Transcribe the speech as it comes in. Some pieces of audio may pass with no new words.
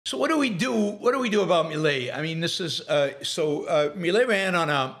So what do we do? What do we do about Milei? I mean, this is Milei ran on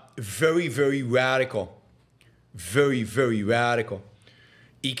a very, very radical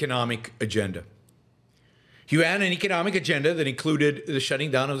economic agenda. He ran an economic agenda that included the shutting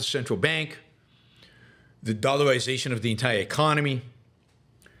down of the central bank, the dollarization of the entire economy,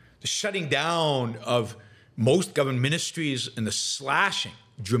 the shutting down of most government ministries, and the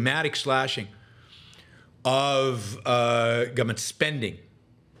dramatic slashing of government spending,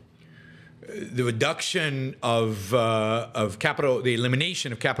 the reduction of capital, the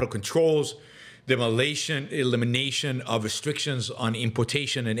elimination of capital controls, the elimination of restrictions on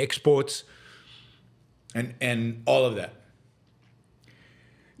importation and exports, and all of that.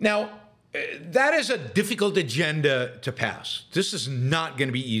 Now, that is a difficult agenda to pass. This is not going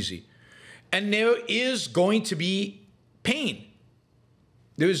to be easy. And there is going to be pain.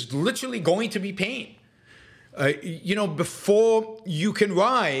 There's literally going to be pain. Before you can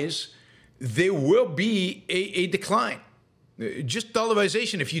rise, there will be a decline. Just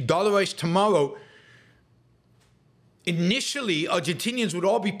dollarization. If you dollarize tomorrow, initially, Argentinians would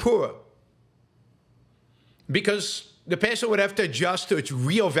all be poorer because the peso would have to adjust to its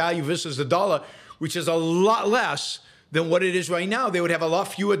real value versus the dollar, which is a lot less than what it is right now. They would have a lot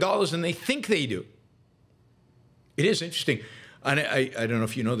fewer dollars than they think they do. It is interesting. And I don't know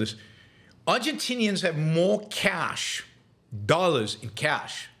if you know this. Argentinians have more cash, dollars in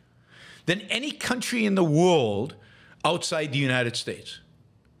cash, than any country in the world outside the United States.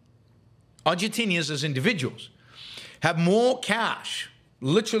 Argentinians as individuals have more cash,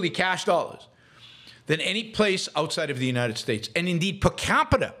 literally cash dollars, than any place outside of the United States. And indeed, per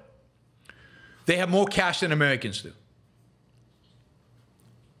capita, they have more cash than Americans do.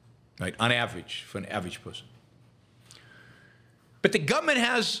 Right, on average, for an average person. But the government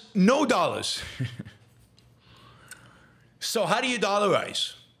has no dollars. So how do you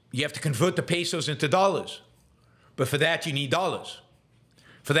dollarize? You have to convert the pesos into dollars. But for that, you need dollars.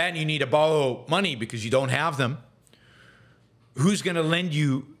 For that, you need to borrow money because you don't have them. Who's going to lend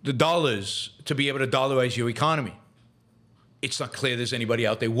you the dollars to be able to dollarize your economy? It's not clear there's anybody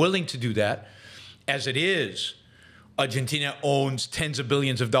out there willing to do that. As it is, Argentina owns tens of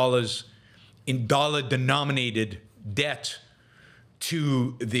billions of dollars in dollar-denominated debt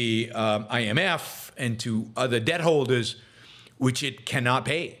to the IMF and to other debt holders, which it cannot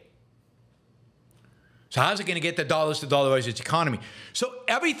pay. So how's it going to get the dollars to dollarize its economy? So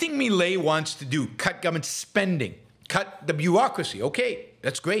everything Milei wants to do, cut government spending, cut the bureaucracy. Okay,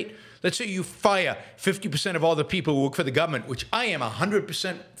 that's great. Let's say you fire 50% of all the people who work for the government, which I am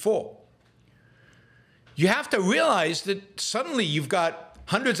 100% for. You have to realize that suddenly you've got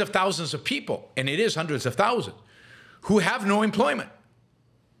hundreds of thousands of people, and it is hundreds of thousands, who have no employment.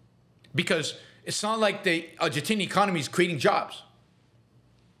 Because it's not like the Argentine economy is creating jobs.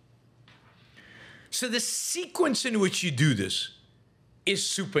 So the sequence in which you do this is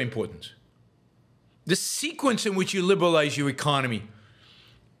super important. The sequence in which you liberalize your economy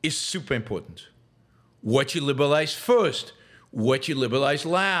is super important. What you liberalize first, what you liberalize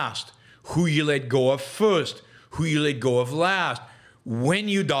last, who you let go of first, who you let go of last, when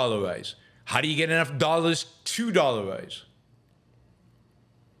you dollarize, how do you get enough dollars to dollarize?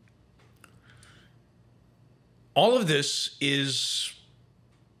 All of this is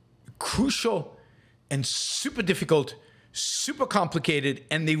crucial and super difficult, super complicated,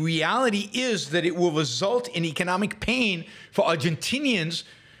 and the reality is that it will result in economic pain for Argentinians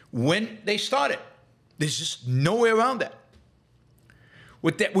when they start it. There's just no way around that.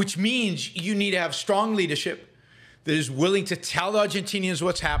 Which means you need to have strong leadership that is willing to tell Argentinians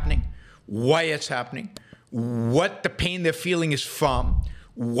what's happening, why it's happening, what the pain they're feeling is from,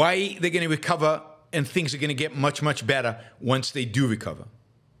 why they're going to recover, and things are going to get much, much better once they do recover.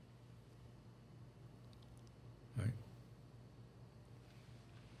 Right.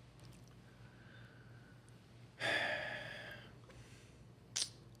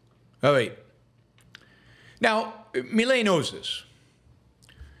 All right. Now, Milei knows this.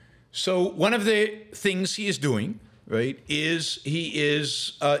 So one of the things he is doing, right, is he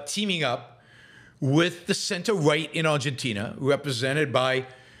is teaming up with the center-right in Argentina, represented by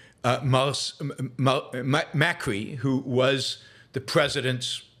Macri, who was the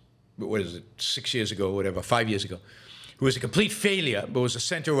president, what is it, 6 years ago, whatever, 5 years ago, who was a complete failure, but was a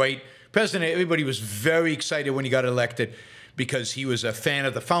center-right president. Everybody was very excited when he got elected because he was a fan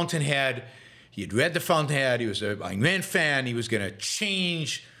of the Fountainhead. He had read the Fountainhead. He was a Ayn Rand fan. He was going to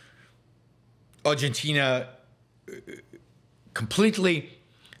change Argentina completely,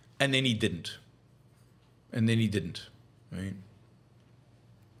 and then he didn't. And then he didn't, right?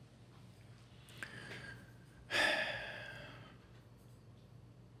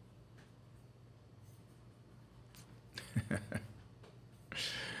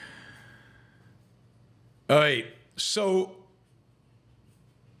 All right, so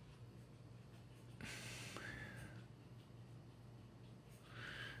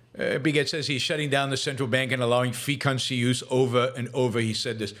Bigot says he's shutting down the central bank and allowing free currency use over and over. He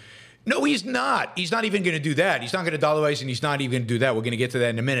said this. No, he's not. He's not even going to do that. He's not going to dollarize, and he's not even going to do that. We're going to get to that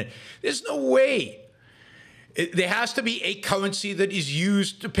in a minute. There's no way. There has to be a currency that is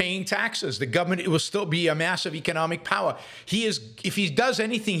used to paying taxes. The government, it will still be a massive economic power. If he does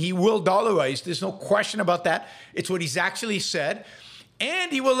anything, he will dollarize. There's no question about that. It's what he's actually said.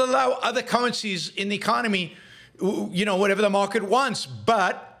 And he will allow other currencies in the economy, you know, whatever the market wants.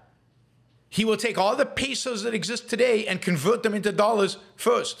 But he will take all the pesos that exist today and convert them into dollars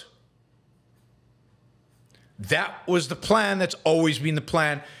first. That was the plan. That's always been the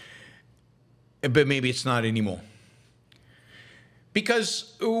plan. But maybe it's not anymore.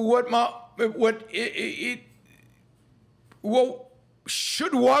 Because what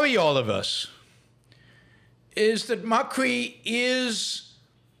should worry all of us is that Macri is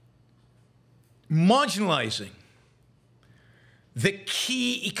marginalizing the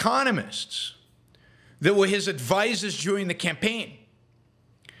key economists that were his advisors during the campaign.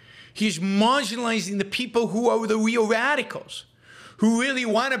 He's marginalizing the people who are the real radicals, who really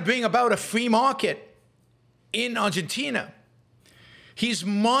want to bring about a free market in Argentina. He's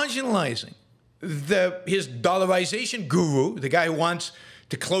marginalizing his dollarization guru, the guy who wants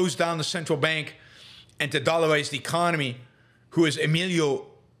to close down the central bank and to dollarize the economy, who is Emilio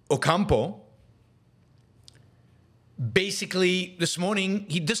Ocampo. Basically, this morning,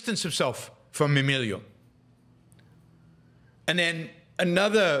 he distanced himself from Emilio. And then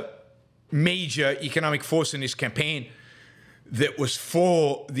another major economic force in his campaign that was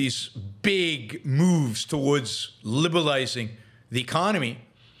for these big moves towards liberalizing the economy,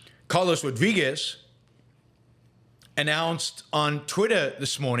 Carlos Rodriguez, announced on Twitter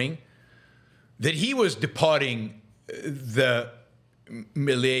this morning that he was departing the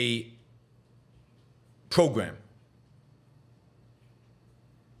Milei program.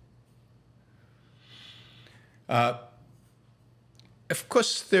 Of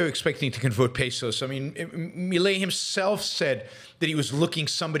course, they're expecting to convert pesos. I mean, Milei himself said that he was looking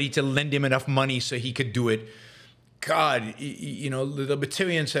somebody to lend him enough money so he could do it. God, you know, the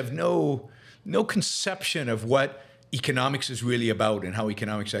libertarians have no conception of what economics is really about and how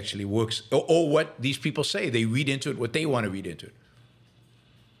economics actually works, or what these people say. They read into it what they want to read into it.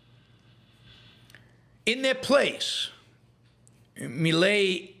 In their place,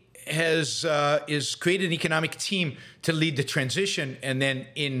 Milei is created an economic team to lead the transition, and then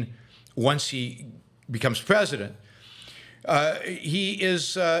once he becomes president, the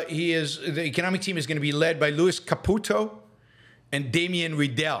economic team is going to be led by Luis Caputo and Damian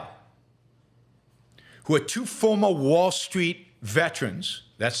Riedel, who are two former Wall Street veterans.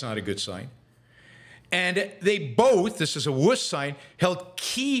 That's not a good sign. And they both, this is a worse sign, held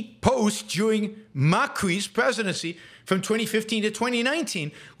key posts during Macri's presidency from 2015 to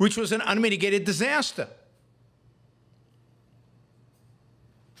 2019, which was an unmitigated disaster.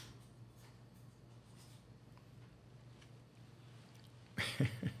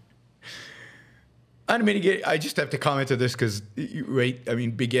 Unmitigated, I just have to comment on this because, right, I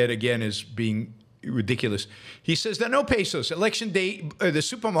mean, Big Ed again is being ridiculous. He says there are no pesos. Election day, the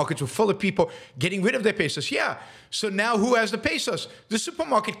supermarkets were full of people getting rid of their pesos. Yeah, so now who has the pesos? The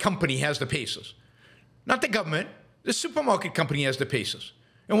supermarket company has the pesos. Not the government. The supermarket company has the pesos.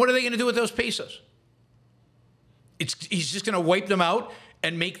 And what are they going to do with those pesos? He's just going to wipe them out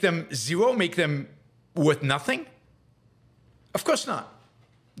and make them zero, make them worth nothing? Of course not.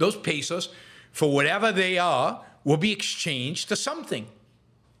 Those pesos, for whatever they are, will be exchanged to something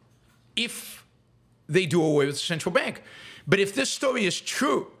if they do away with the central bank. But if this story is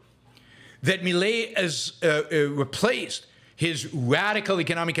true, that Milei has replaced his radical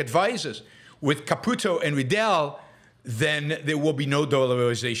economic advisors with Caputo and Riedel, then there will be no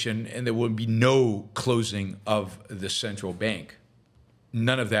dollarization and there will be no closing of the central bank.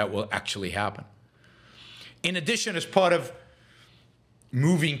 None of that will actually happen. In addition, as part of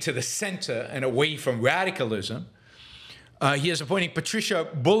moving to the center and away from radicalism, he is appointing Patricia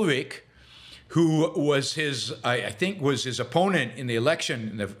Bullrich, who was I think was his opponent in the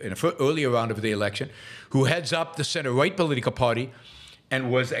election, in the earlier round of the election, who heads up the center-right political party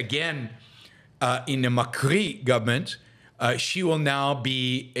and was again in the Macri government. She will now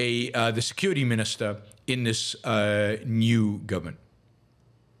be the security minister in this new government.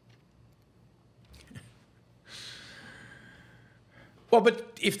 Well,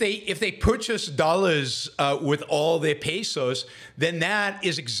 but if they purchase dollars with all their pesos, then that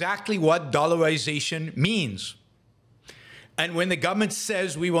is exactly what dollarization means. And when the government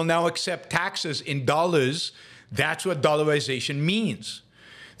says we will now accept taxes in dollars, that's what dollarization means.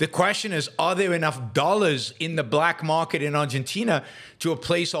 The question is, are there enough dollars in the black market in Argentina to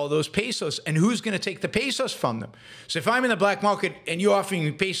replace all those pesos? And who's going to take the pesos from them? So if I'm in the black market and you're offering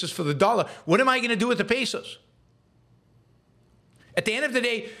me pesos for the dollar, what am I going to do with the pesos? At the end of the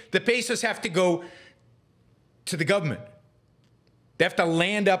day, the pesos have to go to the government. They have to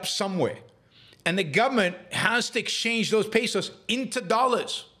land up somewhere. And the government has to exchange those pesos into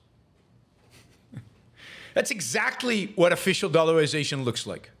dollars. That's exactly what official dollarization looks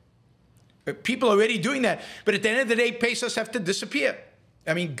like. People are already doing that. But at the end of the day, pesos have to disappear.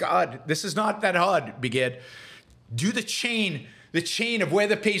 I mean, God, this is not that hard, Big Ed. Do the chain of where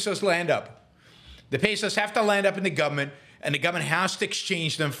the pesos land up. The pesos have to land up in the government, and the government has to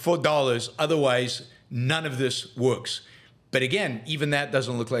exchange them for dollars. Otherwise, none of this works. But again, even that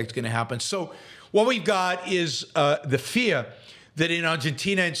doesn't look like it's going to happen. So what we've got is the fear that in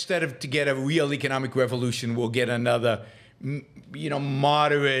Argentina, instead of to get a real economic revolution, we'll get another,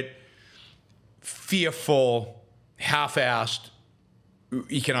 moderate, fearful, half-assed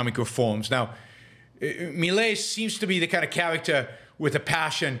economic reforms. Now, Milei seems to be the kind of character with a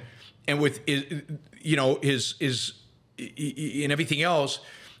passion and with, his in everything else,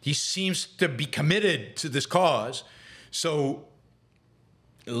 he seems to be committed to this cause. So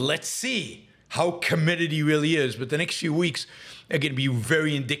let's see how committed he really is. But the next few weeks are going to be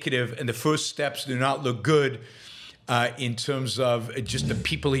very indicative, and the first steps do not look good in terms of just the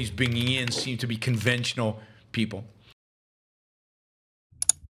people he's bringing in seem to be conventional people.